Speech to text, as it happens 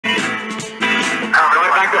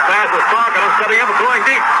the other going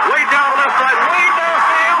deep. Way down the left side. Way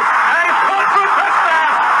downfield. And it's caught for a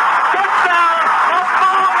touchdown. Touchdown. A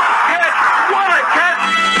marvelous catch. What a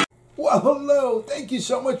catch. Well, hello. Thank you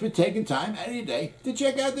so much for taking time out of your day to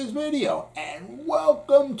check out this video. And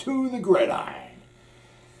welcome to the Gridiron.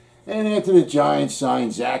 And after the Giants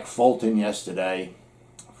signed Zach Fulton yesterday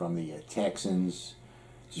from the Texans,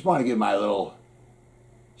 just want to give my little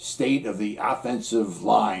state of the offensive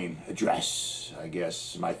line address, I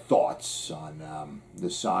guess, my thoughts on the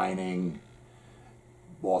signing.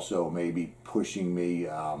 Also maybe pushing me,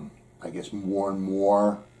 I guess, more and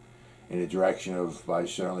more in the direction of, I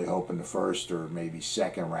certainly hope in the first or maybe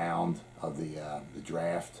second round of the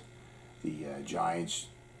draft, the Giants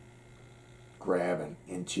grab an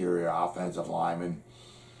interior offensive lineman.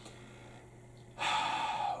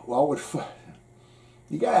 Well, with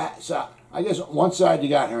you got, so I guess on one side you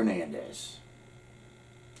got Hernandez.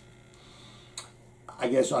 I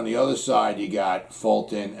guess on the other side you got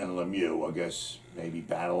Fulton and Lemieux. I guess maybe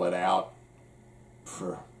battle it out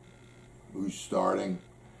for who's starting.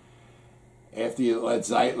 After you let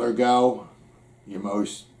Zeitler go, your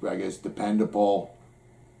most, I guess, dependable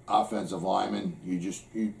offensive lineman, you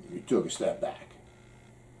took a step back.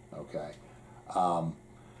 Okay.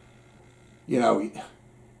 You know,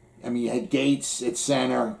 I mean, you had Gates at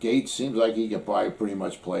center. Gates seems like he could probably pretty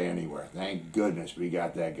much play anywhere. Thank goodness we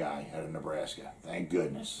got that guy out of Nebraska. Thank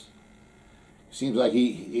goodness. Seems like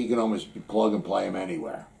he can almost plug and play him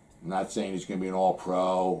anywhere. I'm not saying he's going to be an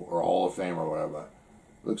all-pro or Hall of Fame or whatever.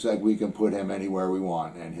 Looks like we can put him anywhere we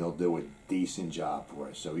want, and he'll do a decent job for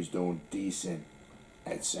us. So he's doing decent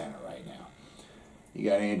at center right now. You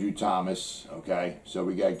got Andrew Thomas, okay? So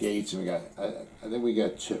we got Gates, and we got, I think we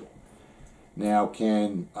got two. Now,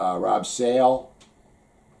 can Rob Sale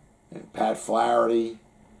and Pat Flaherty,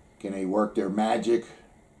 can they work their magic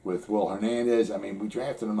with Will Hernandez? I mean, we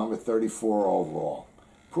drafted him number 34 overall.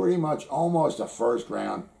 Pretty much almost a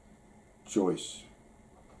first-round choice.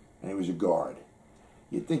 And he was a guard.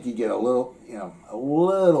 You'd think you'd get a little, a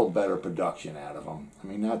little better production out of him. I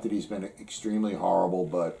mean, not that he's been extremely horrible,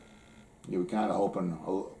 but you were kind of hoping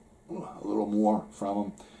a little more from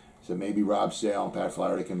him. So maybe Rob Sale and Pat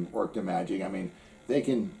Flaherty can work their magic. I mean, they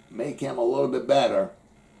can make him a little bit better.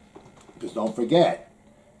 Just don't forget,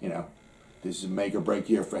 this is a make or break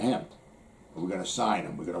year for him. We're going to sign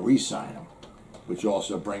him. We're going to re-sign him, which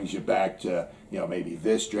also brings you back to, maybe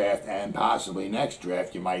this draft and possibly next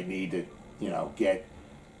draft. You might need to, get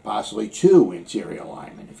possibly two interior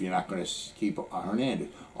linemen if you're not going to keep Hernandez.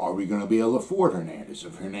 Are we going to be able to afford Hernandez?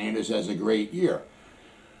 If Hernandez has a great year,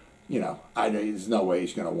 there's no way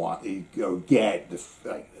he's going to want to go get the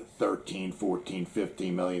 13, 14,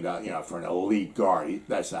 15 million dollars, for an elite guard.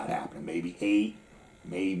 That's not happening. Maybe 8,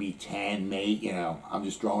 maybe 10, maybe, I'm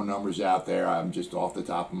just throwing numbers out there. I'm just off the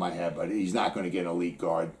top of my head, but he's not going to get an elite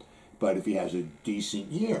guard. But if he has a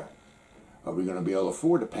decent year, are we going to be able to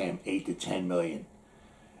afford to pay him 8 to 10 million?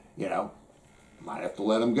 Might have to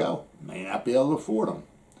let him go. May not be able to afford him.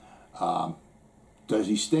 Does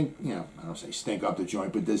he stink? I don't say stink up the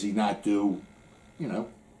joint, but does he not do,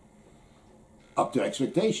 up to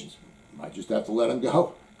expectations? Might just have to let him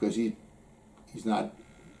go because he's not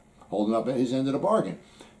holding up at his end of the bargain.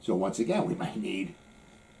 So once again, we might need,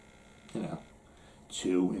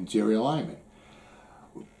 two interior linemen.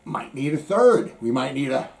 We might need a third. We might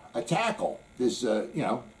need a tackle. This, going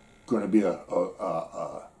to be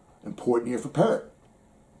a important year for Parrott.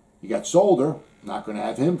 You got Solder. Not going to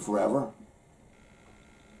have him forever.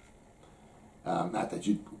 Not that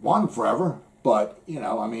you want him forever, but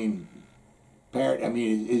Parrott.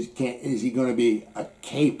 Is he going to be a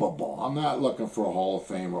capable? I'm not looking for a Hall of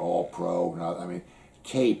Fame or All Pro. No,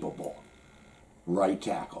 capable right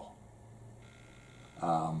tackle.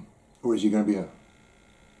 Or is he going to be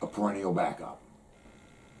a perennial backup?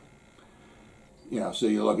 So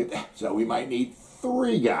you look at that. So we might need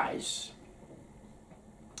 3 guys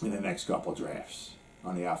in the next couple drafts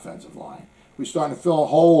on the offensive line. We're starting to fill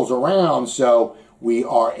holes around, so we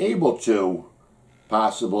are able to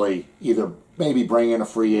possibly either maybe bring in a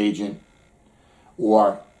free agent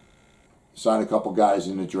or sign a couple guys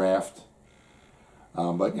in the draft.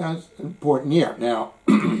 But it's an important year. Now,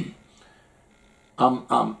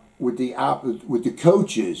 with the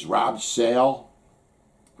coaches, Rob Sale,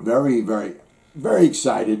 very, very, very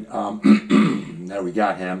excited. There we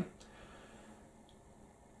got him.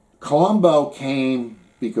 Colombo came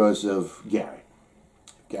because of Garrett.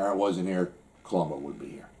 If Garrett wasn't here, Colombo would be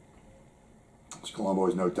here. Because Colombo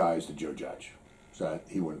has no ties to Joe Judge, so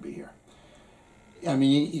he wouldn't be here.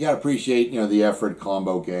 You got to appreciate, the effort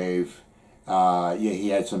Colombo gave. Yeah, he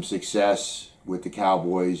had some success with the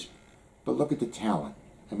Cowboys, but look at the talent.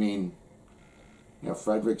 You know,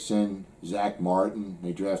 Fredrickson, Zach Martin,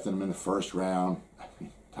 they drafted him in the first round.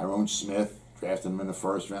 Tyrone Smith, drafted him in the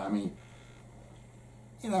first round. I mean,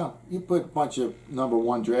 you know, you put a bunch of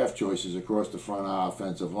 #1 draft choices across the front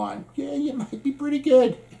offensive line, yeah, you might be pretty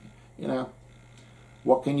good. You know,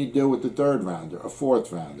 what can you do with the 3rd rounder, a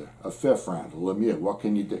 4th rounder, a 5th rounder, Lemieux? What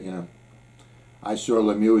can you do? You know, I saw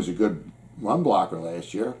Lemieux as a good run blocker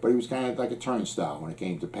last year, but he was kind of like a turnstile when it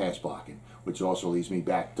came to pass blocking, which also leads me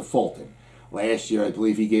back to Fulton. Last year, I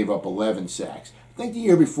believe he gave up 11 sacks. I think the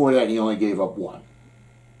year before that, he only gave up 1.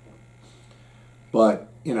 But,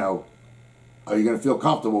 you know, are you going to feel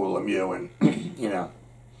comfortable with Lemieux? And, you know,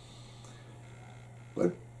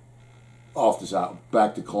 but off the side,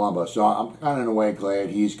 back to Columbus. So I'm kind of in a way glad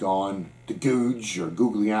he's gone. The Googe, or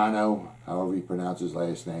Gugliano, however you pronounce his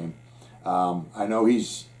last name. I know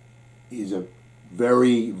he's a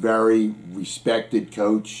very, very respected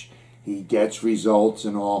coach. He gets results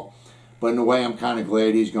and all. But in a way, I'm kind of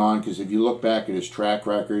glad he's gone, because if you look back at his track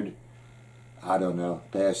record, I don't know,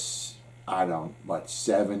 past,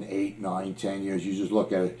 7, 8, 9, 10 years, you just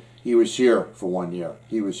look at it. He was here for 1 year.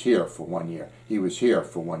 He was here for 1 year. He was here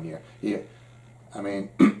for 1 year. I mean,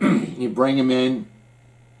 you bring him in,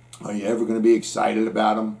 are you ever going to be excited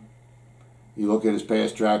about him? You look at his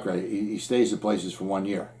past track record, he stays at places for 1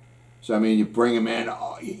 year. So, I mean, you bring him in,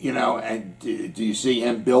 you know, and do you see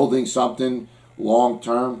him building something long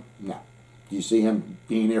term? No. Do you see him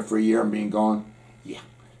being here for a year and being gone? Yeah.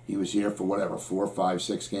 He was here for whatever, 4, 5,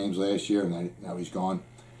 6 games last year, and now he's gone.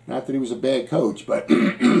 Not that he was a bad coach, but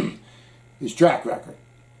his track record.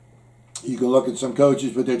 You can look at some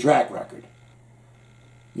coaches with their track record.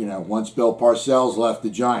 You know, once Bill Parcells left the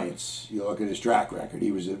Giants, you look at his track record.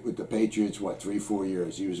 He was with the Patriots, what, 3, 4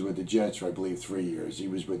 years. He was with the Jets for, I believe, 3 years. He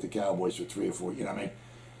was with the Cowboys for 3 or 4, you know what I mean?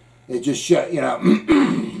 It just showed, you know,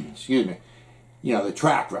 excuse me, you know, the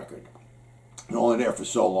track record. And only there for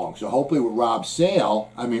so long. So hopefully with Rob Sale,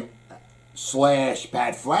 /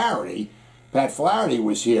 Pat Flaherty. Pat Flaherty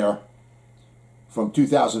was here from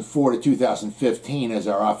 2004 to 2015 as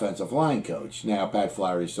our offensive line coach. Now Pat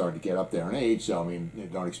Flaherty's starting to get up there in age, so I mean,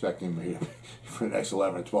 don't expect him to be for the next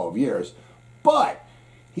 11 or 12 years. But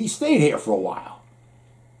he stayed here for a while.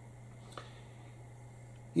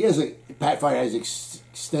 Pat Flaherty has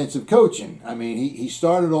extensive coaching. I mean, he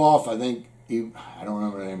started off, I think, I don't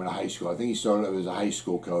remember the name of the high school. I think he started as a high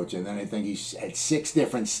school coach, and then I think he had 6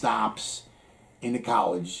 different stops in the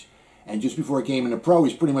college. And just before he came into pro,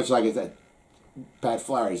 he's pretty much like Pat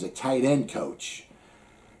Flaherty. He's a tight end coach.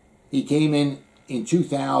 He came in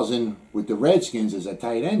 2000 with the Redskins as a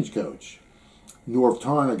tight end coach. Norv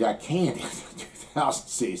Turner got canned in the 2000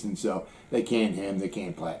 season, so they canned him. They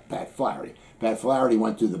canned Pat Flaherty. Pat Flaherty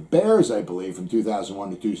went to the Bears, I believe, from 2001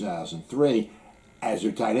 to 2003 as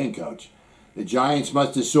their tight end coach. The Giants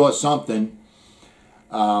must have saw something.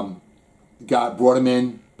 Brought him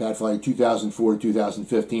in, Pat Flaherty, 2004 to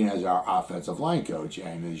 2015 as our offensive line coach.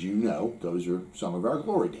 And as you know, those are some of our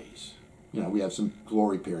glory days. You know, we have some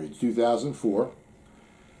glory periods. 2004,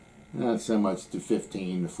 not so much to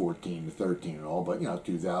 15 to 14 to 13 and all, but, you know,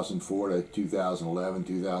 2004 to 2011,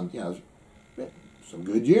 2000, you know, some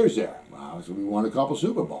good years there. So we won a couple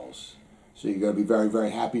Super Bowls. So you got to be very,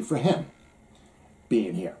 very happy for him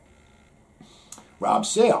being here. Rob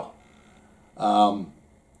Sale,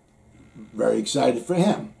 very excited for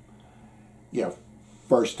him. You know,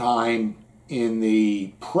 first time in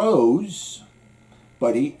the pros,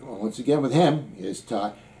 but once again with him,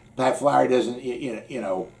 Pat Flaherty doesn't, you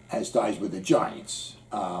know, has ties with the Giants.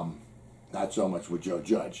 Not so much with Joe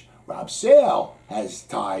Judge. Rob Sale has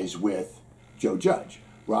ties with Joe Judge.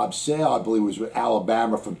 Rob Sale, I believe, was with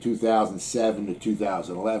Alabama from 2007 to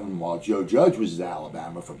 2011, while Joe Judge was at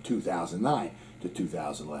Alabama from 2009 to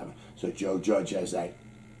 2011. So Joe Judge has that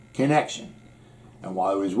connection. And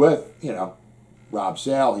while he was with, you know, Rob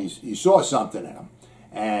Sale, he saw something in him.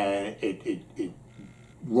 And it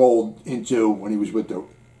rolled into when he was with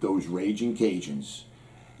those Raging Cajuns.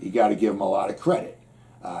 You got to give him a lot of credit.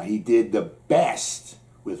 He did the best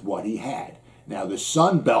with what he had. Now, the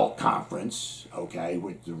Sun Belt Conference, okay,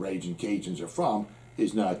 which the Raging Cajuns are from,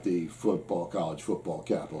 is not the college football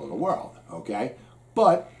capital of the world, okay?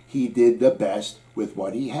 But he did the best with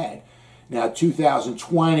what he had. Now,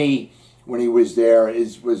 2020, when he was there,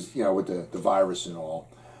 was you know, with the virus and all,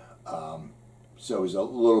 so it was a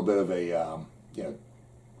little bit of a you know,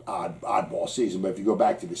 oddball season. But if you go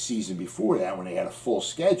back to the season before that, when they had a full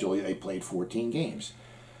schedule, they played 14 games.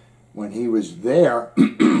 When he was there,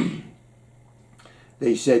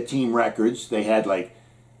 they set team records. They had like,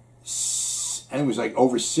 and it was like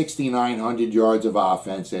over 6,900 yards of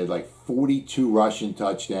offense. They had like 42 rushing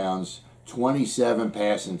touchdowns, 27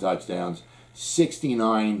 passing touchdowns.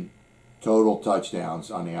 69 total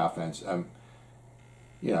touchdowns on the offense.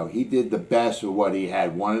 You know, he did the best with what he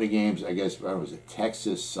had. One of the games, I guess, was it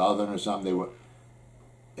Texas Southern or something?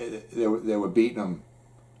 They were beating them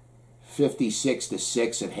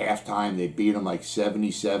 56-6 at halftime. They beat them like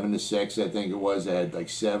 77-6, I think it was. They had like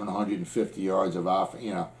 750 yards of offense.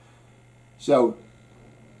 You know, so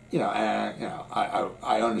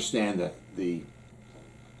I understand that the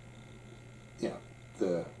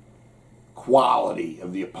quality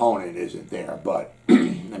of the opponent isn't there, but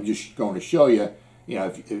I'm just going to show you. You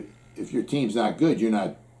know, if your team's not good, you're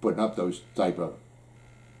not putting up those type of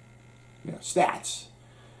stats.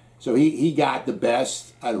 So he got the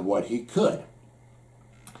best out of what he could.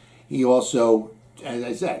 He also, as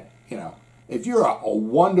I said, if you're a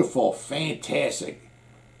wonderful, fantastic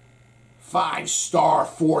 5-star,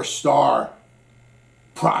 4-star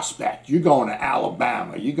prospect, you're going to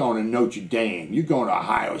Alabama, you're going to Notre Dame, you're going to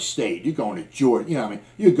Ohio State, you're going to Georgia,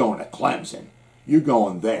 you're going to Clemson, you're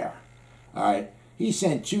going there. All right. He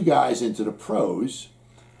sent 2 guys into the pros.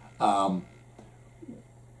 Kevin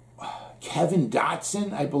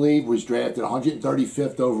Dotson, I believe, was drafted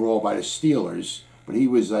 135th overall by the Steelers, but he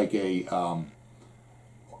was like an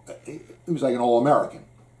All-American.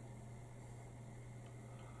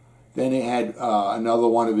 Then they had another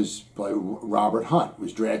one of his, Robert Hunt,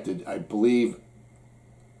 was drafted, I believe,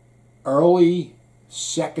 early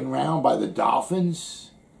 2nd round by the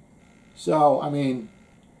Dolphins. So, I mean,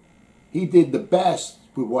 he did the best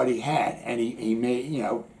with what he had, and he made,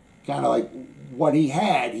 kind of like what he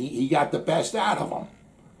had, he got the best out of them.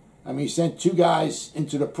 I mean, he sent 2 guys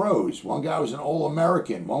into the pros. One guy was an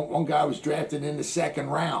All-American. One guy was drafted in the 2nd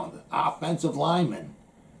round. Offensive lineman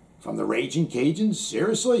from the Raging Cajuns.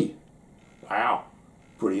 Seriously? Wow.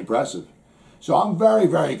 Pretty impressive. So I'm very,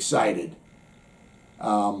 very excited.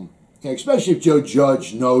 Especially if Joe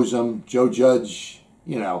Judge knows him. Joe Judge,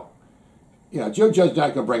 Joe Judge's not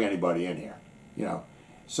going to bring anybody in here.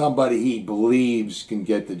 Somebody he believes can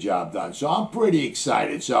get the job done. So I'm pretty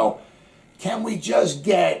excited. So can we just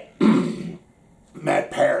get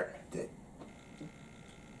Matt Parrott to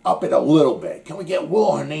up it a little bit? Can we get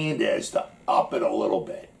Will Hernandez to up it a little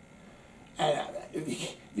bit? And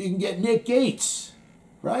if you can get Nick Gates,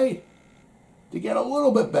 right, to get a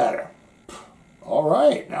little bit better. All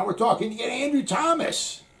right, now we're talking. You get Andrew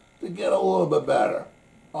Thomas to get a little bit better.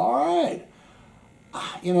 All right.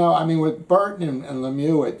 With Burton and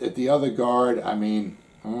Lemieux at the other guard, I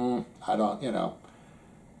don't,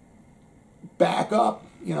 backup,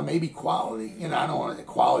 maybe quality, I don't want a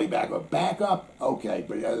quality backup. Backup, okay,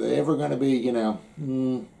 but are they ever going to be,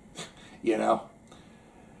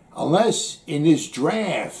 unless in this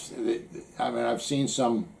draft, I've seen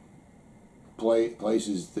some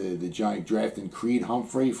places, the Giant drafting Creed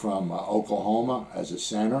Humphrey from Oklahoma as a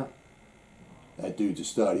center. That dude's a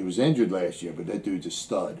stud. He was injured last year, but that dude's a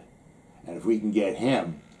stud. And if we can get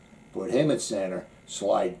him, put him at center,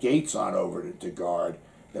 slide Gates on over to guard,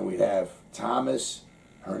 then we'd have Thomas,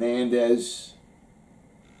 Hernandez,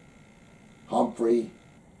 Humphrey,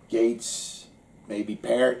 Gates, maybe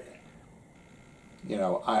Parrott.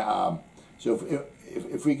 So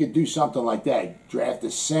if we could do something like that, draft a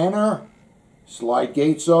center, slide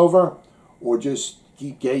Gates over, or just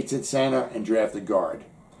keep Gates at center and draft a guard.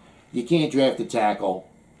 You can't draft a tackle.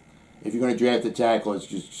 If you're going to draft a tackle, it's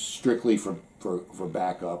just strictly for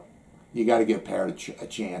backup. You got to give Parrott a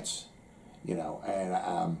chance, and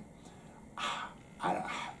I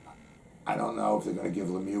don't know if they're going to give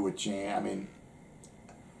Lemieux a chance.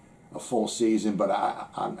 A full season, but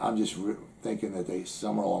I'm just thinking that they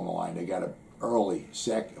somewhere along the line they got to early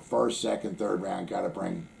first, second, third round got to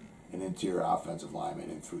bring an interior offensive lineman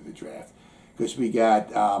in through the draft, because we got.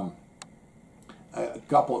 A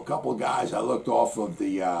couple of guys I looked off of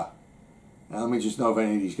the. Now let me just know if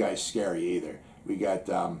any of these guys scary either. We got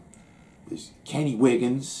this Kenny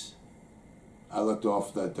Wiggins. I looked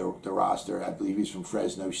off the roster. I believe he's from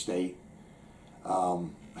Fresno State. Kyle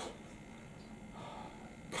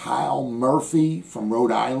Murphy from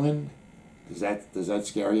Rhode Island. Does that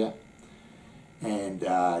scare you? And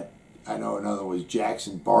I know another was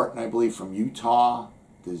Jackson Barton, I believe, from Utah.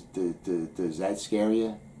 Does that scare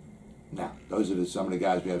you? No, those are some of the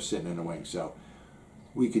guys we have sitting in the wings. So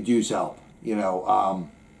we could use help. The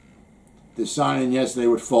signing yesterday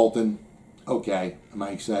with Fulton. Okay, am I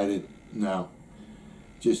excited? No.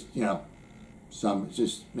 Just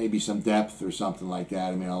maybe some depth or something like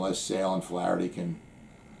that. Unless Sale and Flaherty can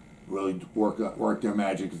really work their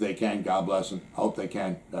magic. If they can, God bless them. Hope they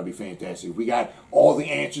can. That'd be fantastic. If we got all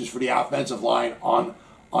the answers for the offensive line on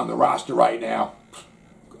the roster right now,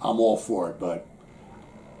 I'm all for it. But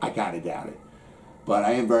I kind of doubt it. But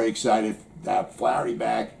I am very excited to have Flaherty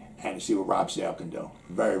back and to see what Rob Sale can do.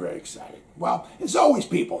 Very, very excited. Well, as always,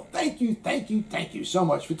 people, thank you so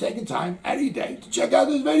much for taking time out of your day to check out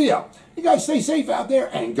this video. You guys stay safe out there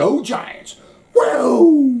and go Giants.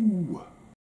 Woo!